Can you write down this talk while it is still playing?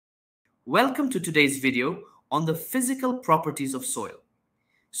Welcome to today's video on the physical properties of soil.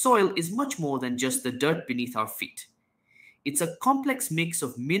 Soil is much more than just the dirt beneath our feet. It's a complex mix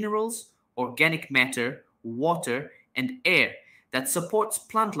of minerals, organic matter, water, and air that supports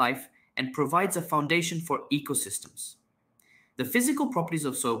plant life and provides a foundation for ecosystems. The physical properties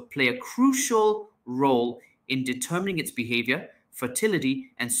of soil play a crucial role in determining its behavior, fertility,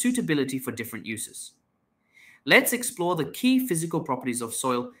 and suitability for different uses. Let's explore the key physical properties of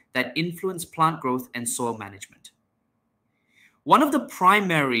soil that influence plant growth and soil management. One of the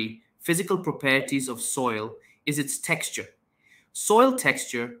primary physical properties of soil is its texture. Soil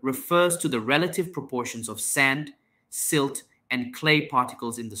texture refers to the relative proportions of sand, silt, and clay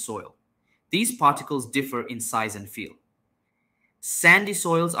particles in the soil. These particles differ in size and feel. Sandy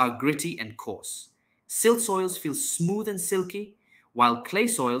soils are gritty and coarse. Silt soils feel smooth and silky, while clay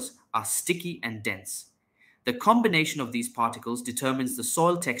soils are sticky and dense. The combination of these particles determines the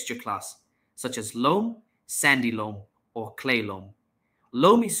soil texture class, such as loam, sandy loam, or clay loam.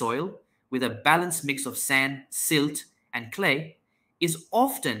 Loamy soil, with a balanced mix of sand, silt, and clay, is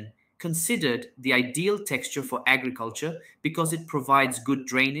often considered the ideal texture for agriculture because it provides good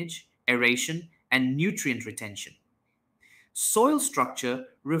drainage, aeration, and nutrient retention. Soil structure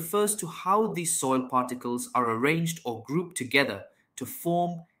refers to how these soil particles are arranged or grouped together to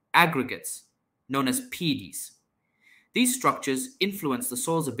form aggregates, known as PEDs. These structures influence the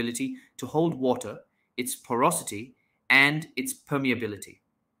soil's ability to hold water, its porosity, and its permeability.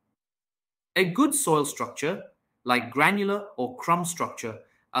 A good soil structure, like granular or crumb structure,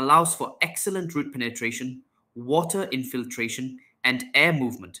 allows for excellent root penetration, water infiltration, and air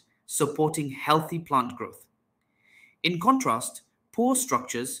movement, supporting healthy plant growth. In contrast, poor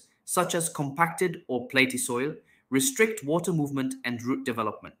structures, such as compacted or platy soil, restrict water movement and root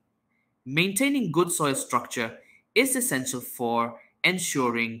development. Maintaining good soil structure is essential for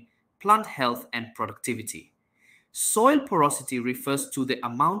ensuring plant health and productivity. Soil porosity refers to the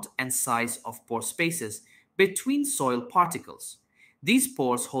amount and size of pore spaces between soil particles. These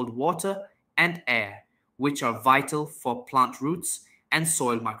pores hold water and air, which are vital for plant roots and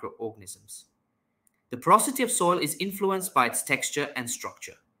soil microorganisms. The porosity of soil is influenced by its texture and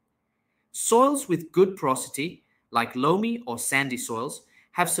structure. Soils with good porosity, like loamy or sandy soils,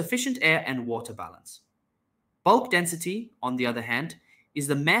 have sufficient air and water balance. Bulk density, on the other hand, is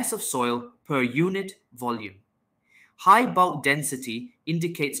the mass of soil per unit volume. High bulk density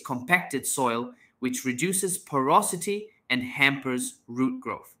indicates compacted soil, which reduces porosity and hampers root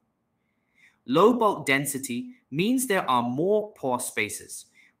growth. Low bulk density means there are more pore spaces,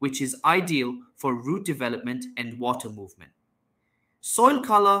 which is ideal for root development and water movement. Soil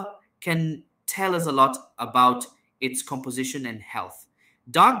color can tell us a lot about its composition and health.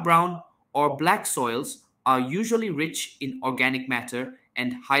 Dark brown or black soils are usually rich in organic matter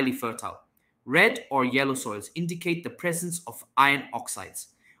and highly fertile. Red or yellow soils indicate the presence of iron oxides,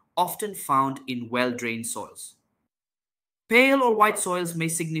 often found in well-drained soils. Pale or white soils may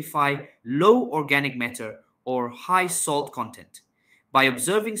signify low organic matter or high salt content. By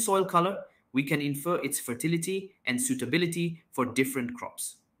observing soil color, we can infer its fertility and suitability for different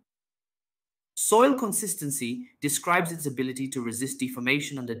crops. Soil consistency describes its ability to resist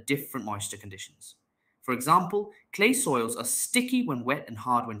deformation under different moisture conditions. For example, clay soils are sticky when wet and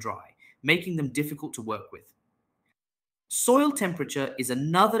hard when dry, making them difficult to work with. Soil temperature is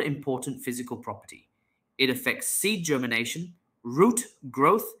another important physical property. It affects seed germination, root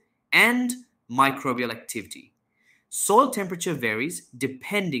growth, and microbial activity. Soil temperature varies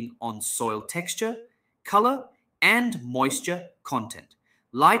depending on soil texture, color, and moisture content.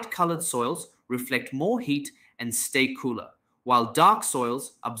 Light-colored soils reflect more heat and stay cooler, while dark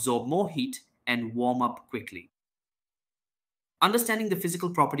soils absorb more heat and warm up quickly. Understanding the physical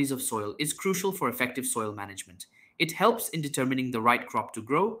properties of soil is crucial for effective soil management. It helps in determining the right crop to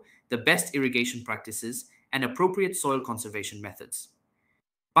grow, the best irrigation practices, and appropriate soil conservation methods.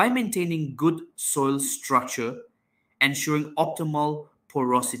 By maintaining good soil structure, ensuring optimal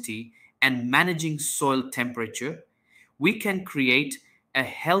porosity, and managing soil temperature, we can create a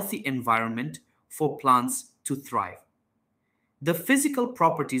healthy environment for plants to thrive. The physical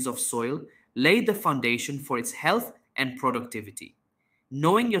properties of soil lay the foundation for its health and productivity.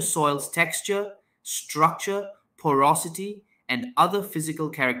 Knowing your soil's texture, structure, porosity, and other physical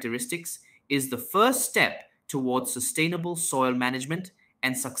characteristics is the first step towards sustainable soil management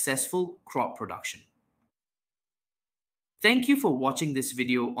and successful crop production. Thank you for watching this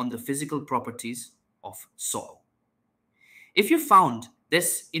video on the physical properties of soil. If you found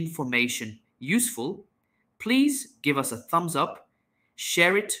this information useful, please give us a thumbs up,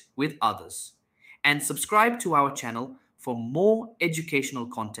 share it with others, and subscribe to our channel for more educational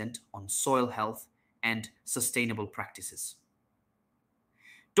content on soil health and sustainable practices.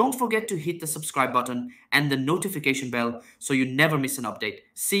 Don't forget to hit the subscribe button and the notification bell so you never miss an update.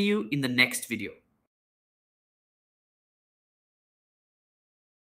 See you in the next video.